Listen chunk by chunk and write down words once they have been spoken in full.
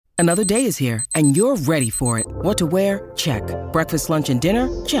Another day is here, and you're ready for it. What to wear? Check. Breakfast, lunch, and dinner?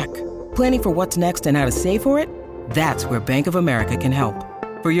 Check. Planning for what's next and how to save for it? That's where Bank of America can help.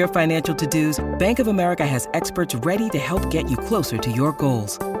 For your financial to-dos, Bank of America has experts ready to help get you closer to your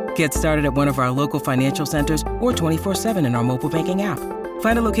goals. Get started at one of our local financial centers or 24/7 in our mobile banking app.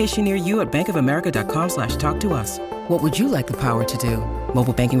 Find a location near you at bankofamerica.com/talktous. What would you like the power to do?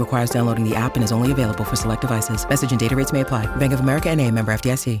 Mobile banking requires downloading the app and is only available for select devices. Message and data rates may apply. Bank of America N.A., member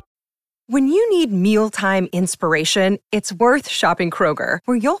FDIC. When you need mealtime inspiration, it's worth shopping Kroger,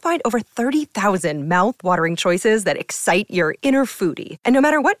 where you'll find over 30,000 mouth-watering choices that excite your inner foodie. And no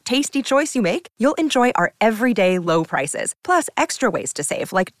matter what tasty choice you make, you'll enjoy our everyday low prices, plus extra ways to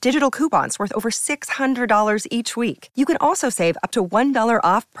save, like digital coupons worth over $600 each week. You can also save up to $1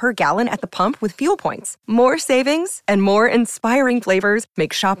 off per gallon at the pump with fuel points. More savings and more inspiring flavors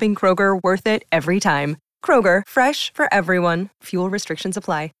make shopping Kroger worth it every time. Kroger, fresh for everyone. Fuel restrictions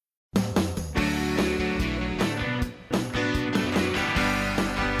apply.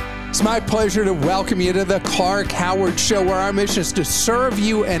 It's my pleasure to welcome you to the Clark Howard Show, where our mission is to serve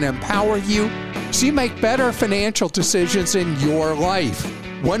you and empower you so you make better financial decisions in your life.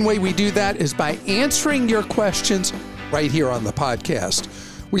 One way we do that is by answering your questions right here on the podcast.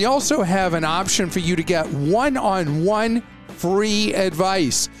 We also have an option for you to get one-on-one free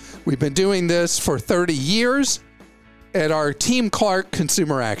advice. We've been doing this for 30 years at our Team Clark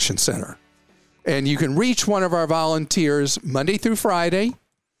Consumer Action Center. And you can reach one of our volunteers Monday through Friday.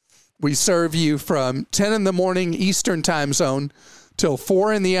 We serve you from 10 in the morning Eastern time zone till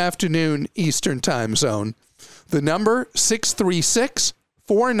 4 in the afternoon Eastern time zone. The number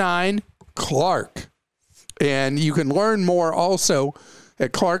 636-49-CLARK. And you can learn more also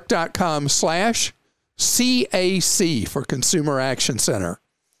at clark.com/CAC for Consumer Action Center.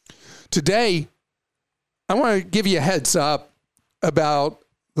 Today, I want to give you a heads up about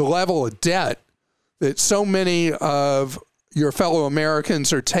the level of debt that so many of your fellow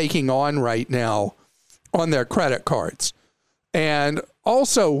Americans are taking on right now on their credit cards. And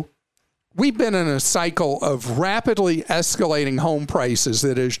also, we've been in a cycle of rapidly escalating home prices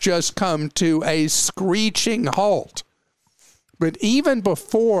that has just come to a screeching halt. But even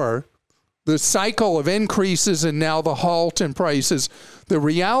before the cycle of increases and now the halt in prices, the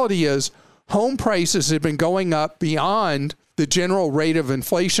reality is home prices have been going up beyond the general rate of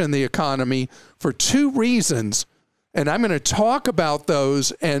inflation in the economy for two reasons. And I'm going to talk about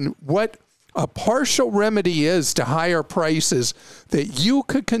those and what a partial remedy is to higher prices that you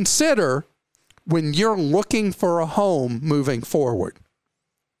could consider when you're looking for a home moving forward.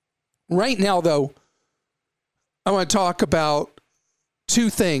 Right now, though, I want to talk about two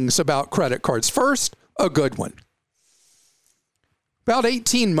things about credit cards. First, a good one. About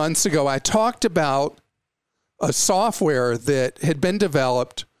 18 months ago, I talked about a software that had been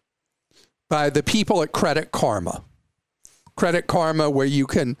developed by the people at Credit Karma. Credit Karma, where you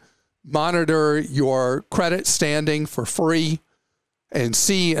can monitor your credit standing for free and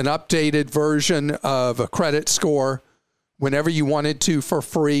see an updated version of a credit score whenever you wanted to for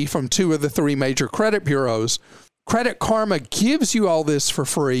free from two of the three major credit bureaus. Credit Karma gives you all this for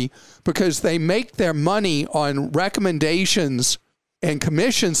free because they make their money on recommendations and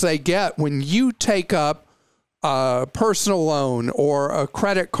commissions they get when you take up a personal loan or a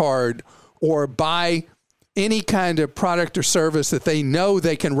credit card or buy any kind of product or service that they know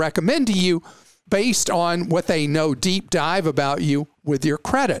they can recommend to you based on what they know deep dive about you with your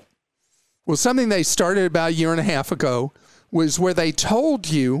credit. Well, something they started about a year and a half ago was where they told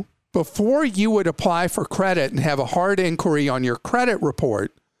you before you would apply for credit and have a hard inquiry on your credit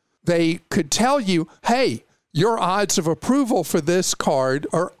report, they could tell you, hey, your odds of approval for this card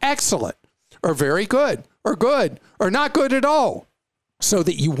are excellent, or very good, or not good at all, so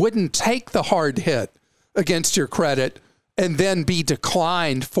that you wouldn't take the hard hit against your credit and then be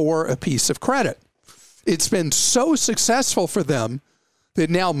declined for a piece of credit. It's been so successful for them that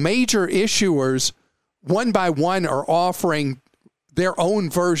now major issuers, one by one, are offering their own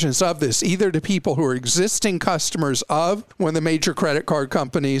versions of this, either to people who are existing customers of one of the major credit card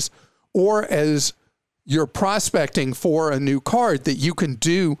companies, or as you're prospecting for a new card, that you can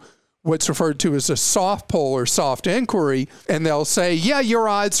do what's referred to as a soft pull or soft inquiry, and they'll say, yeah, your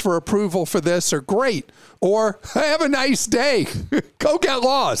odds for approval for this are great, or have a nice day, go get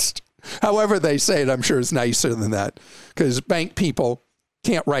lost. However they say it, I'm sure is nicer than that, because bank people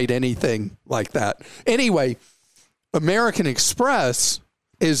can't write anything like that. Anyway, American Express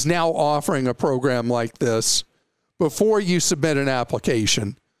is now offering a program like this before you submit an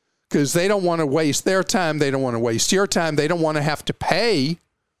application, because they don't want to waste their time. They don't want to waste your time. They don't want to have to pay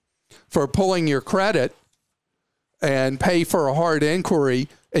for pulling your credit and pay for a hard inquiry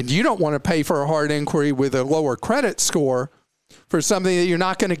And you don't want to pay for a hard inquiry with a lower credit score for something that you're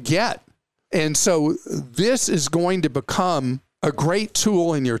not going to get. And so this is going to become a great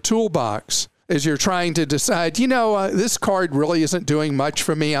tool in your toolbox as you're trying to decide, this card really isn't doing much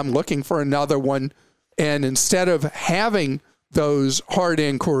for me. I'm looking for another one. And instead of having those hard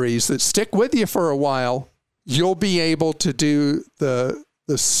inquiries that stick with you for a while, you'll be able to do the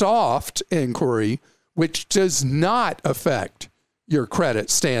soft inquiry, which does not affect your credit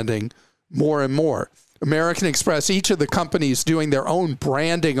standing more and more. American Express, each of the companies doing their own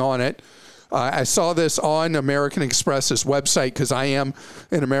branding on it. I saw this on American Express's website because I am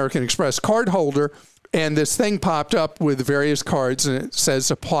an American Express card holder, and this thing popped up with various cards, and it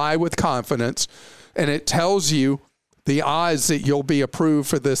says apply with confidence, and it tells you the odds that you'll be approved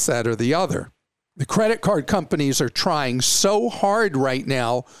for this, that, or the other. The credit card companies are trying so hard right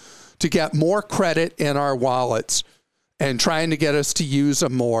now to get more credit in our wallets and trying to get us to use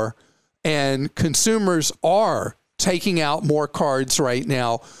them more. And consumers are taking out more cards right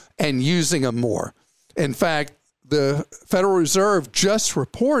now and using them more. In fact, the Federal Reserve just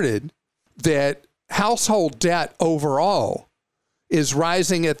reported that household debt overall is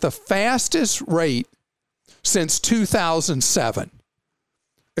rising at the fastest rate since 2007,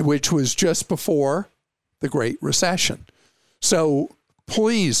 which was just before the Great Recession. So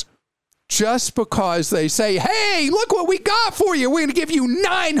please, just because they say, hey, look what we got for you, we're going to give you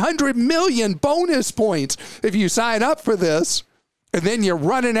 900 million bonus points if you sign up for this, and then you're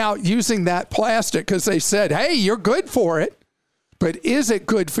running out using that plastic because they said, hey, you're good for it. But is it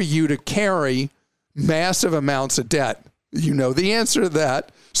good for you to carry massive amounts of debt? You know the answer to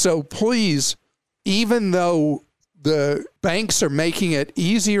that. So please, even though the banks are making it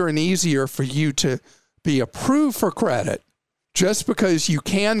easier and easier for you to be approved for credit, just because you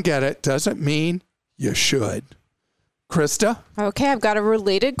can get it doesn't mean you should. Krista? Okay, I've got a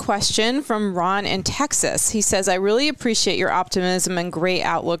related question from Ron in Texas. He says, I really appreciate your optimism and great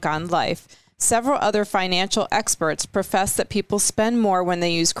outlook on life. Several other financial experts profess that people spend more when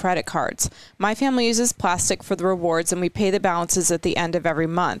they use credit cards. My family uses plastic for the rewards, and we pay the balances at the end of every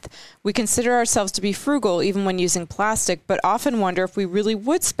month. We consider ourselves to be frugal even when using plastic, but often wonder if we really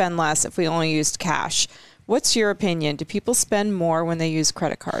would spend less if we only used cash. What's your opinion? Do people spend more when they use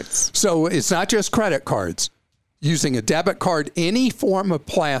credit cards? So it's not just credit cards. Using a debit card, any form of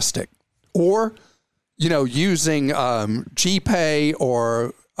plastic, or, using GPay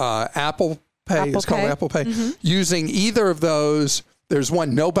or Apple Pay. It's called Apple Pay. Mm-hmm. Using either of those, there's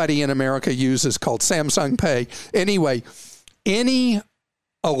one nobody in America uses called Samsung Pay. Anyway, any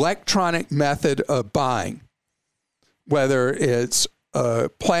electronic method of buying, whether it's a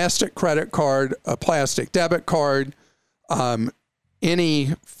plastic credit card, a plastic debit card, any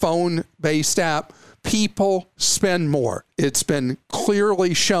phone-based app, people spend more. It's been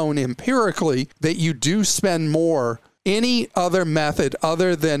clearly shown empirically that you do spend more any other method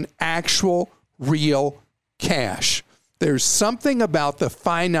other than actual real cash. There's something about the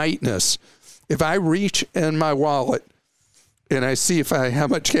finiteness. If I reach in my wallet and I see how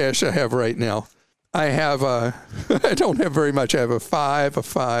much cash I have right now, I don't have very much. I have a 5,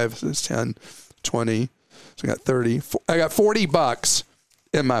 so it's 10, 20, so I got 30. I got $40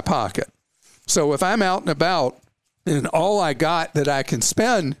 in my pocket. So if I'm out and about and all I got that I can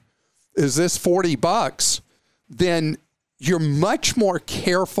spend is this $40, then you're much more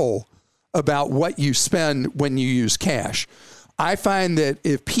careful about what you spend when you use cash. I find that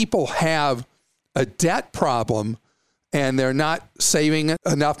if people have a debt problem and they're not saving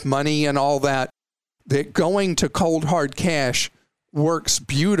enough money and all that, that going to cold hard cash works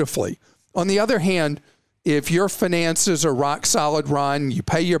beautifully. On the other hand, if your finances are rock solid, Ron, you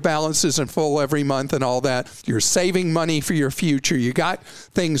pay your balances in full every month and all that, you're saving money for your future, you got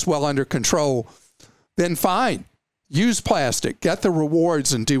things well under control, then fine. Use plastic, get the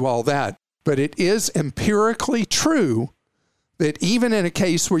rewards and do all that. But it is empirically true that even in a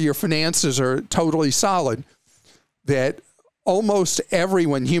case where your finances are totally solid, that almost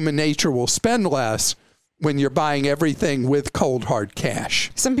everyone, human nature, will spend less when you're buying everything with cold, hard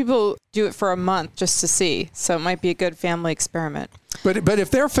cash. Some people do it for a month just to see, so it might be a good family experiment. But if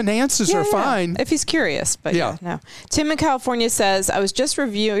their finances are fine. If he's curious, but no. Tim in California says, I was just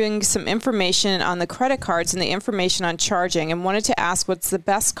reviewing some information on the credit cards and the information on charging and wanted to ask what's the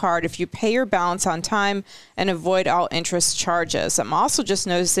best card if you pay your balance on time and avoid all interest charges. I'm also just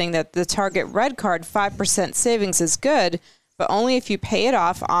noticing that the Target Red Card 5% savings is good, but only if you pay it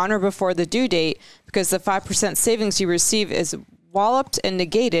off on or before the due date, because the 5% savings you receive is walloped and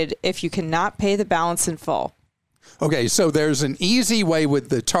negated if you cannot pay the balance in full. Okay, so there's an easy way with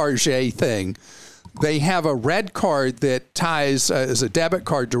the Target thing they have a red card that ties as a debit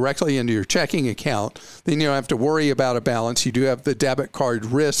card directly into your checking account. Then you don't have to worry about a balance. You do have the debit card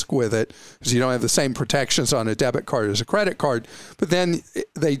risk with it because you don't have the same protections on a debit card as a credit card. But then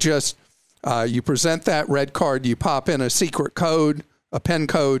they just, you present that red card, you pop in a secret code, a PIN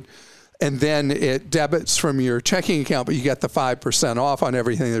code, and then it debits from your checking account, but you get the 5% off on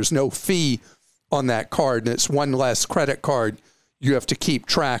everything. There's no fee on that card, and it's one less credit card you have to keep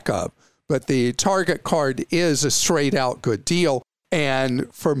track of. But the Target card is a straight out good deal.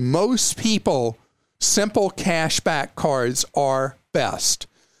 And for most people, simple cashback cards are best.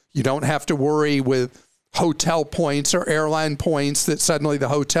 You don't have to worry with hotel points or airline points that suddenly the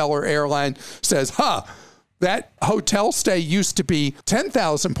hotel or airline says, that hotel stay used to be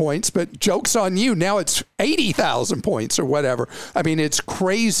 10,000 points, but joke's on you. Now it's 80,000 points or whatever. I mean, it's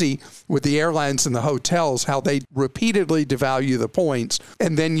crazy with the airlines and the hotels, how they repeatedly devalue the points.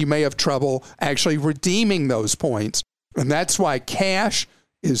 And then you may have trouble actually redeeming those points. And that's why cash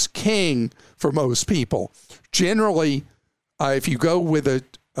is king for most people. Generally, if you go with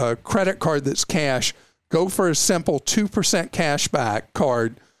a credit card that's cash, go for a simple 2% cash back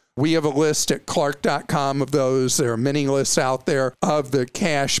card. We have a list at Clark.com of those. There are many lists out there of the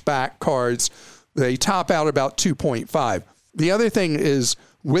cash back cards. They top out about 2.5. The other thing is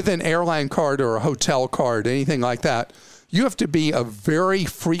with an airline card or a hotel card, anything like that, you have to be a very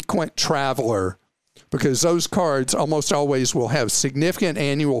frequent traveler because those cards almost always will have significant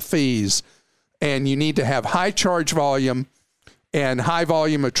annual fees, and you need to have high charge volume and high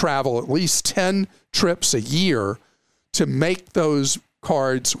volume of travel, at least 10 trips a year to make those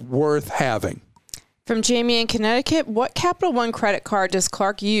cards worth having. From Jamie in Connecticut, what Capital One credit card does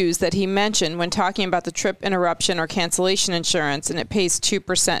Clark use that he mentioned when talking about the trip interruption or cancellation insurance, and it pays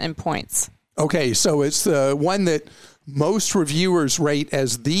 2% in points? Okay, so it's the one that most reviewers rate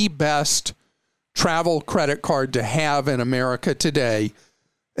as the best travel credit card to have in America today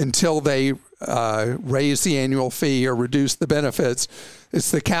until they raise the annual fee or reduce the benefits. It's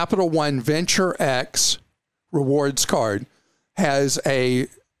the Capital One Venture X rewards card. Has a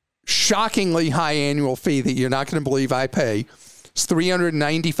shockingly high annual fee that you're not going to believe I pay. It's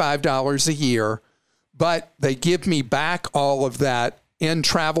 $395 a year, but they give me back all of that in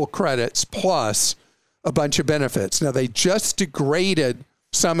travel credits plus a bunch of benefits. Now, they just degraded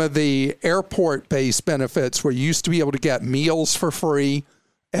some of the airport-based benefits where you used to be able to get meals for free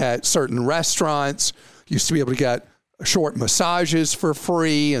at certain restaurants, used to be able to get short massages for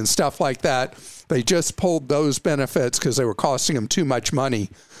free and stuff like that. They just pulled those benefits because they were costing them too much money.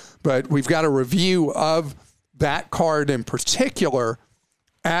 But we've got a review of that card in particular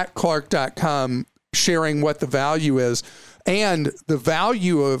at Clark.com sharing what the value is and the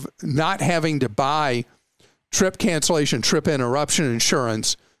value of not having to buy trip cancellation, trip interruption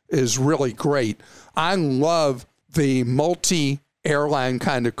insurance is really great. I love the multi-airline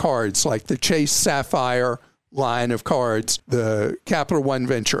kind of cards like the Chase Sapphire line of cards, the Capital One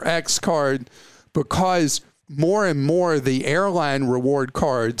Venture X card, because more and more the airline reward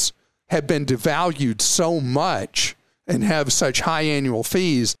cards have been devalued so much and have such high annual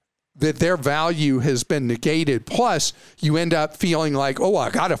fees that their value has been negated. Plus, you end up feeling like, I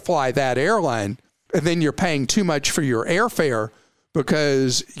got to fly that airline. And then you're paying too much for your airfare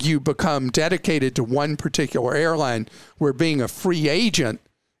because you become dedicated to one particular airline, where being a free agent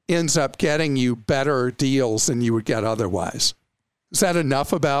ends up getting you better deals than you would get otherwise. Is that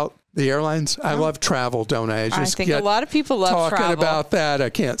enough about the airlines? I love travel, don't I? I think a lot of people love travel. Talking about that, I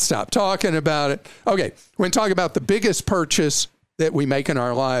can't stop talking about it. Okay, we're going to talk about the biggest purchase that we make in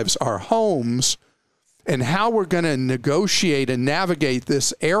our lives, our homes, and how we're going to negotiate and navigate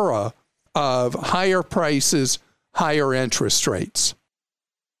this era of higher prices, higher interest rates.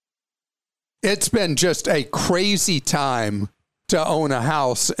 It's been just a crazy time to own a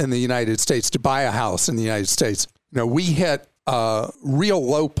house in the United States, to buy a house in the United States. We hit a real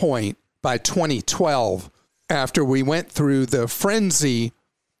low point by 2012 after we went through the frenzy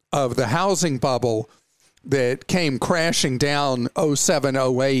of the housing bubble that came crashing down 07,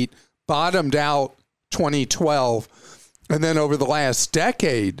 08, bottomed out 2012. And then over the last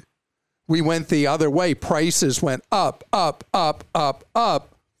decade, we went the other way. Prices went up, up, up, up,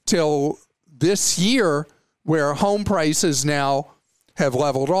 up till this year, where home prices now have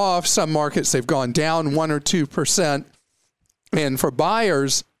leveled off. Some markets, they've gone down 1 or 2%. And for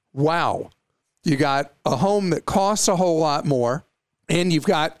buyers, wow, you got a home that costs a whole lot more, and you've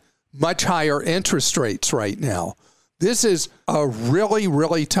got much higher interest rates right now. This is a really,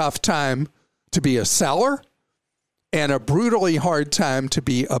 really tough time to be a seller and a brutally hard time to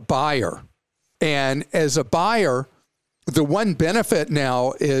be a buyer. And as a buyer, the one benefit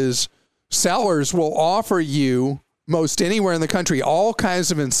now is sellers will offer you, most anywhere in the country, all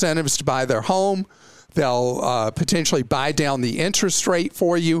kinds of incentives to buy their home. They'll potentially buy down the interest rate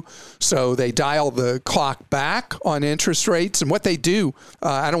for you. So they dial the clock back on interest rates. And what they do,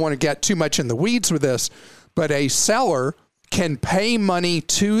 I don't want to get too much in the weeds with this, but a seller can pay money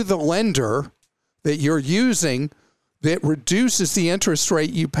to the lender that you're using that reduces the interest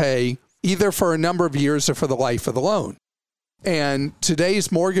rate you pay either for a number of years or for the life of the loan. And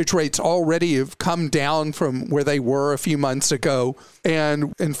today's mortgage rates already have come down from where they were a few months ago.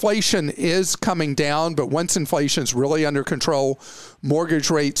 And inflation is coming down, but once inflation is really under control,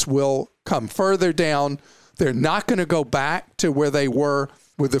 mortgage rates will come further down. They're not going to go back to where they were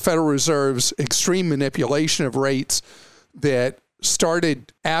with the Federal Reserve's extreme manipulation of rates that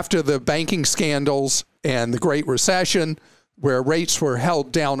started after the banking scandals and the Great Recession, where rates were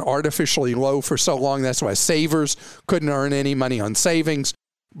held down artificially low for so long. That's why savers couldn't earn any money on savings.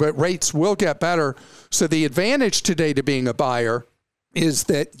 But rates will get better. So the advantage today to being a buyer is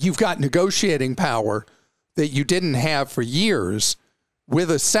that you've got negotiating power that you didn't have for years with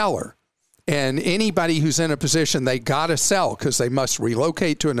a seller. And anybody who's in a position, they got to sell because they must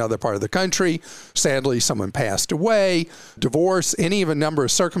relocate to another part of the country. Sadly, someone passed away, divorce, any of a number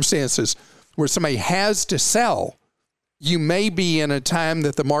of circumstances where somebody has to sell. You may be in a time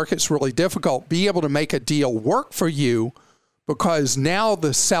that the market's really difficult, be able to make a deal work for you because now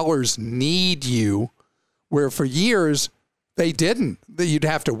the sellers need you, where for years they didn't. You'd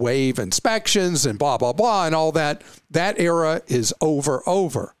have to waive inspections and blah, blah, blah, and all that. That era is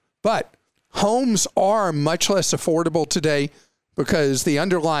over. But homes are much less affordable today because the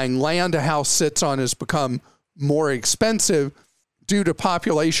underlying land a house sits on has become more expensive due to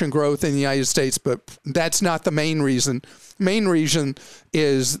population growth in the United States, but that's not the main reason. Main reason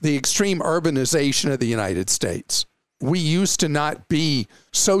is the extreme urbanization of the United States. We used to not be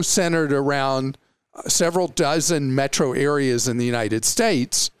so centered around several dozen metro areas in the United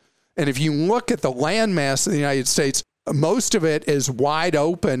States. And if you look at the landmass of the United States, most of it is wide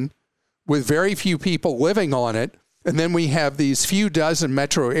open with very few people living on it. And then we have these few dozen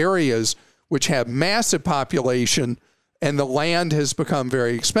metro areas which have massive population, and the land has become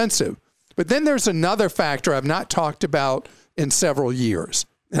very expensive. But then there's another factor I've not talked about in several years,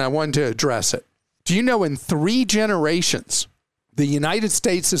 and I wanted to address it. Do you know in 3 generations, the United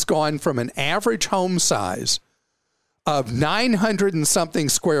States has gone from an average home size of 900 and something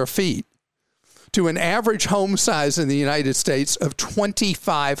square feet to an average home size in the United States of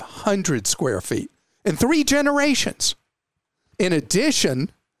 2,500 square feet in 3 generations. In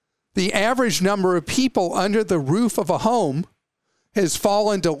addition, the average number of people under the roof of a home has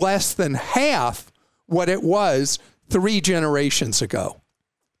fallen to less than half what it was 3 generations ago.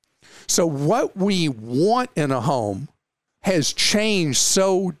 So what we want in a home has changed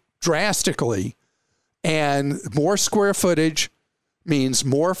so drastically, and more square footage means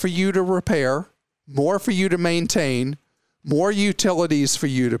more for you to repair, more for you to maintain, more utilities for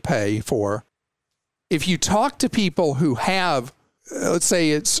you to pay for. If you talk to people who have, let's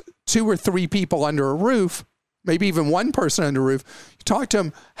say it's 2 or 3 people under a roof, maybe even 1 person under a roof, you talk to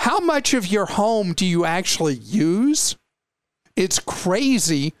them, how much of your home do you actually use? It's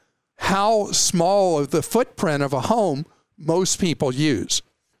crazy how small of the footprint of a home most people use.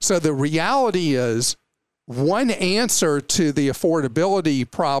 So the reality is, one answer to the affordability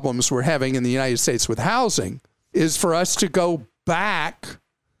problems we're having in the United States with housing is for us to go back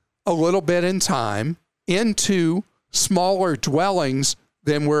a little bit in time into smaller dwellings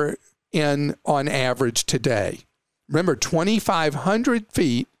than we're in on average today. Remember, 2,500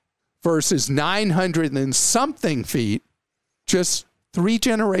 feet versus 900 and something feet just 3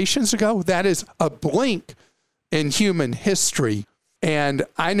 generations ago. That is a blink in human history. And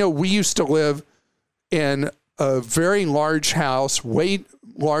I know we used to live in a very large house, way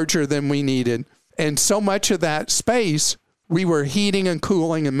larger than we needed. And so much of that space we were heating and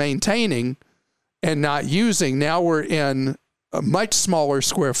cooling and maintaining and not using. Now we're in a much smaller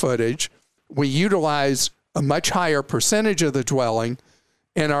square footage. We utilize a much higher percentage of the dwelling,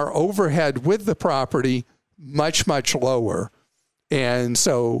 and our overhead with the property much, much lower. And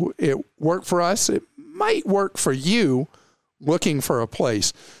so it worked for us. It might work for you looking for a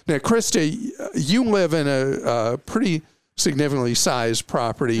place. Now, Krista, you live in a pretty significantly sized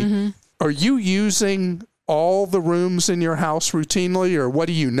property. Mm-hmm. Are you using all the rooms in your house routinely, or what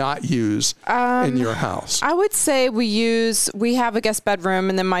do you not use in your house? I would say we have a guest bedroom,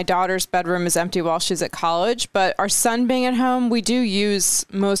 and then my daughter's bedroom is empty while she's at college. But our son being at home, we do use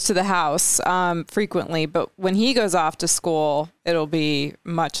most of the house frequently. But when he goes off to school, it'll be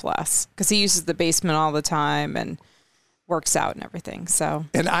much less because he uses the basement all the time, and works out and everything. So,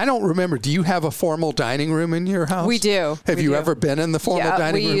 and I don't remember, do you have a formal dining room in your house? We do. Have you ever been in the formal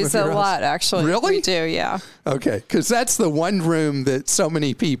dining room? We use it a lot, actually. Really? We do, yeah. Okay, because that's the one room that so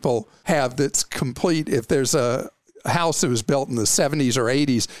many people have that's complete. If there's a house that was built in the 70s or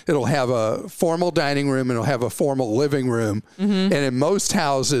 80s, it'll have a formal dining room and it'll have a formal living room. And in most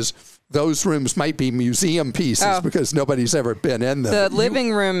houses, those rooms might be museum pieces because nobody's ever been in them. The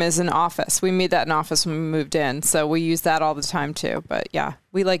living room is an office. We made that an office when we moved in, so we use that all the time too. But yeah,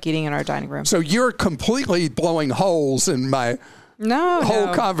 we like eating in our dining room. So you're completely blowing holes in my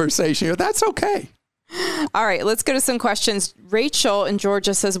whole conversation. That's okay. All right, let's go to some questions. Rachel in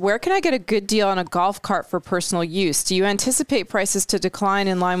Georgia says, where can I get a good deal on a golf cart for personal use? Do you anticipate prices to decline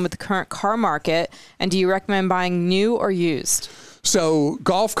in line with the current car market? And do you recommend buying new or used? So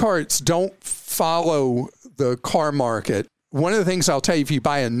golf carts don't follow the car market. One of the things I'll tell you, if you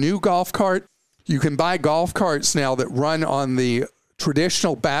buy a new golf cart, you can buy golf carts now that run on the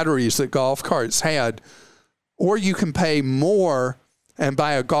traditional batteries that golf carts had, or you can pay more and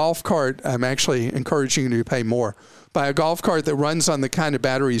buy a golf cart. I'm actually encouraging you to pay more. Buy a golf cart that runs on the kind of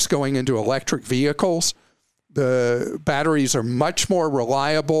batteries going into electric vehicles. The batteries are much more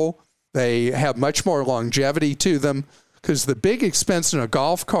reliable. They have much more longevity to them, because the big expense in a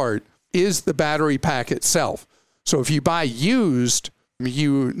golf cart is the battery pack itself. So if you buy used,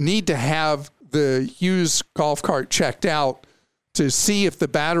 you need to have the used golf cart checked out to see if the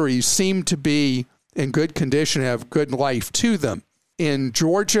batteries seem to be in good condition, have good life to them. In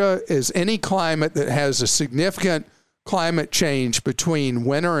Georgia, as any climate that has a significant climate change between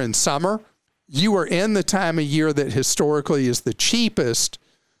winter and summer, you are in the time of year that historically is the cheapest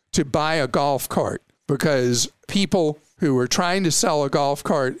to buy a golf cart, because people who are trying to sell a golf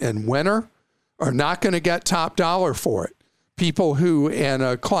cart in winter are not going to get top dollar for it. People who in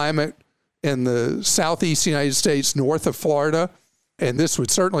a climate in the southeast United States, north of Florida, and this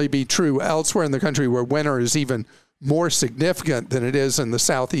would certainly be true elsewhere in the country where winter is even more significant than it is in the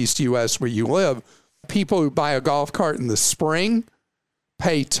southeast U.S. where you live, people who buy a golf cart in the spring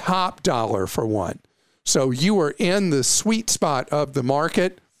pay top dollar for one. So you are in the sweet spot of the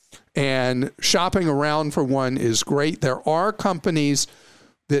market, and shopping around for one is great. There are companies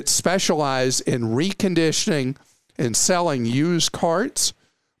that specialize in reconditioning and selling used carts.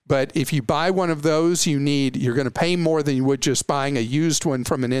 But if you buy one of those, you're going to pay more than you would just buying a used one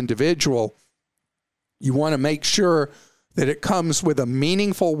from an individual. You want to make sure that it comes with a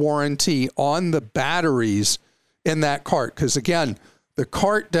meaningful warranty on the batteries in that cart. Because again, the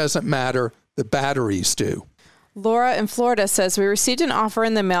cart doesn't matter, the batteries do. Laura in Florida says, we received an offer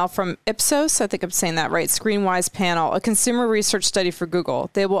in the mail from Ipsos, I think I'm saying that right, ScreenWise Panel, a consumer research study for Google.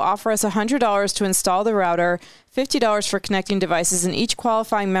 They will offer us $100 to install the router, $50 for connecting devices, and each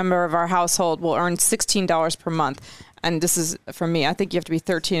qualifying member of our household will earn $16 per month. And this is from me. I think you have to be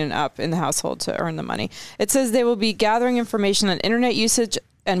 13 and up in the household to earn the money. It says they will be gathering information on internet usage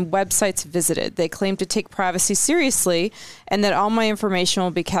and websites visited. They claim to take privacy seriously and that all my information will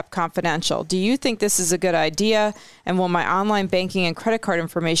be kept confidential. Do you think this is a good idea? And will my online banking and credit card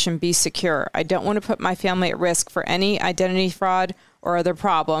information be secure? I don't want to put my family at risk for any identity fraud or other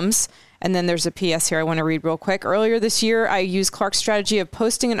problems. And then there's a PS here I want to read real quick. Earlier this year, I used Clark's strategy of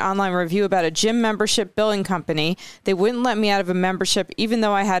posting an online review about a gym membership billing company. They wouldn't let me out of a membership, even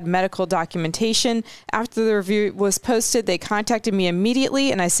though I had medical documentation. After the review was posted, they contacted me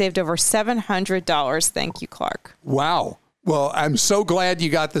immediately, and I saved over $700. Thank you, Clark. Wow. Well, I'm so glad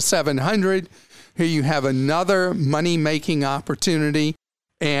you got the $700. Here you have another money-making opportunity.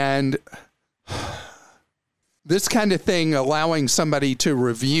 And this kind of thing, allowing somebody to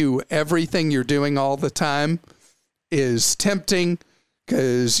review everything you're doing all the time, is tempting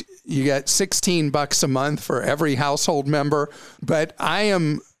because you get $16 a month for every household member. But I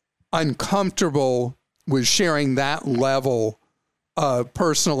am uncomfortable with sharing that level of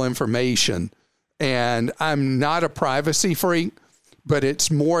personal information. And I'm not a privacy freak, but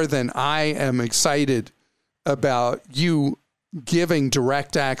it's more than I am excited about you giving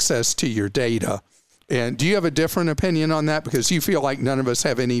direct access to your data. And do you have a different opinion on that? Because you feel like none of us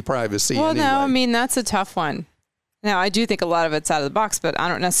have any privacy anyway. No, I mean, that's a tough one. Now, I do think a lot of it's out of the box, but I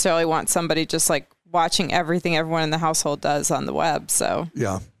don't necessarily want somebody just like watching everything everyone in the household does on the web. So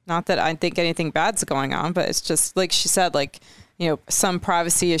yeah, not that I think anything bad's going on, but it's just like she said, like, you know, some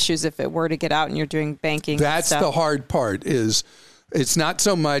privacy issues if it were to get out and you're doing banking. That's the hard part. Is it's not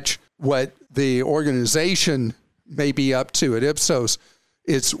so much what the organization may be up to at Ipsos.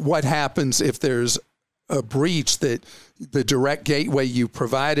 It's what happens if there's a breach that the direct gateway you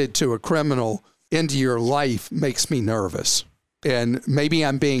provided to a criminal into your life makes me nervous. And maybe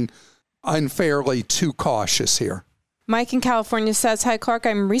I'm being unfairly too cautious here. Mike in California says, hi, Clark.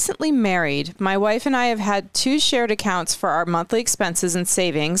 I'm recently married. My wife and I have had 2 shared accounts for our monthly expenses and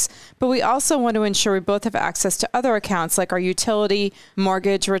savings, but we also want to ensure we both have access to other accounts like our utility,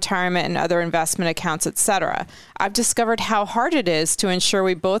 mortgage, retirement, and other investment accounts, etc. I've discovered how hard it is to ensure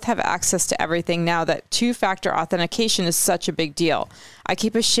we both have access to everything now that 2-factor authentication is such a big deal. I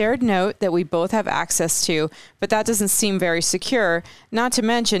keep a shared note that we both have access to, but that doesn't seem very secure, not to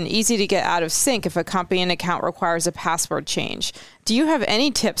mention easy to get out of sync if a company and account requires a password change. Do you have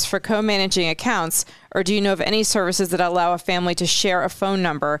any tips for co-managing accounts, or do you know of any services that allow a family to share a phone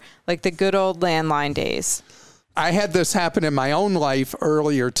number like the good old landline days? I had this happen in my own life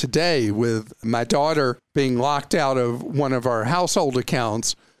earlier today with my daughter being locked out of one of our household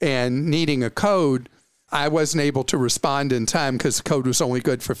accounts and needing a code. I wasn't able to respond in time because the code was only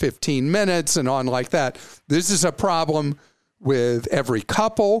good for 15 minutes and on like that. This is a problem with every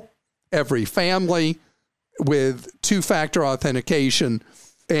couple, every family with 2-factor authentication.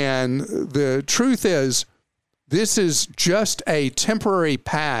 And the truth is, this is just a temporary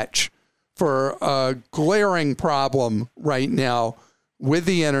patch for a glaring problem right now with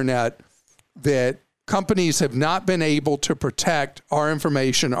the internet that companies have not been able to protect our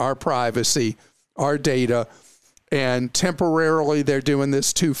information, our privacy, our data, and temporarily they're doing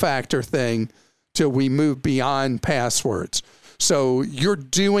this 2-factor thing till we move beyond passwords. So you're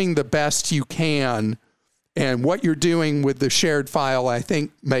doing the best you can, and what you're doing with the shared file, I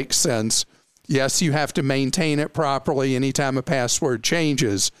think, makes sense. Yes, you have to maintain it properly anytime a password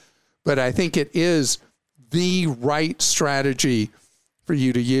changes, but I think it is the right strategy for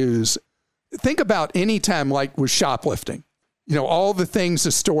you to use. Think about any time like with shoplifting. You know, all the things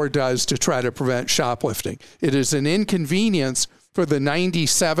the store does to try to prevent shoplifting. It is an inconvenience for the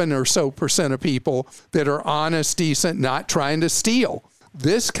 97% or so of people that are honest, decent, not trying to steal.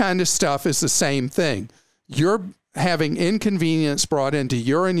 This kind of stuff is the same thing. You're having inconvenience brought into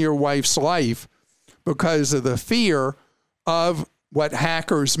your and your wife's life because of the fear of what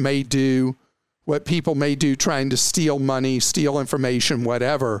hackers may do, what people may do trying to steal money, steal information,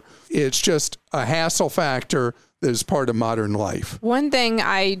 whatever. It's just a hassle factor that is part of modern life. One thing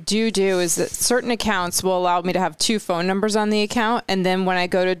I do is that certain accounts will allow me to have 2 phone numbers on the account. And then when I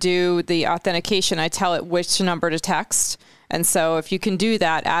go to do the authentication, I tell it which number to text. And so if you can do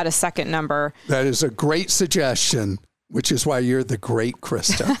that, add a second number. That is a great suggestion, which is why you're the great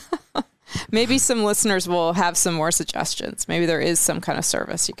Krista. Maybe some listeners will have some more suggestions. Maybe there is some kind of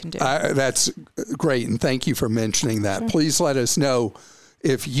service you can do. That's great. And thank you for mentioning that. Sure. Please let us know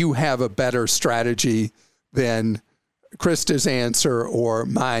if you have a better strategy than Krista's answer or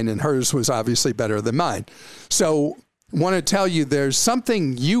mine, and hers was obviously better than mine. So I want to tell you there's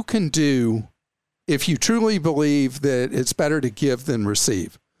something you can do if you truly believe that it's better to give than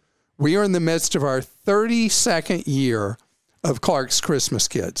receive. We are in the midst of our 32nd year of Clark's Christmas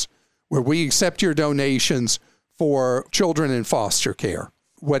Kids, where we accept your donations for children in foster care.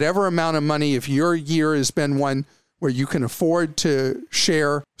 Whatever amount of money, if your year has been one where you can afford to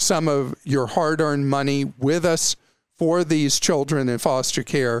share some of your hard-earned money with us for these children in foster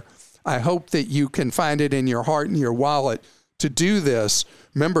care, I hope that you can find it in your heart and your wallet to do this.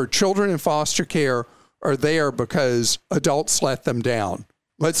 Remember, children in foster care are there because adults let them down.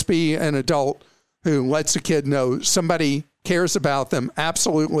 Let's be an adult who lets a kid know somebody cares about them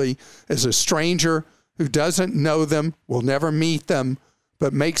absolutely as a stranger who doesn't know them, will never meet them,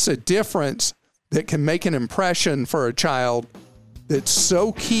 but makes a difference that can make an impression for a child that's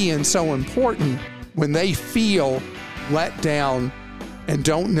so key and so important when they feel let down and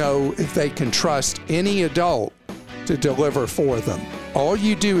don't know if they can trust any adult to deliver for them. All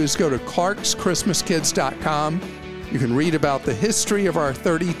you do is go to clarkschristmaskids.com. You can read about the history of our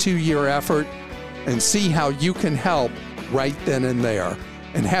 32-year effort and see how you can help right then and there.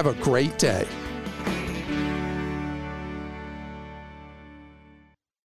 And have a great day.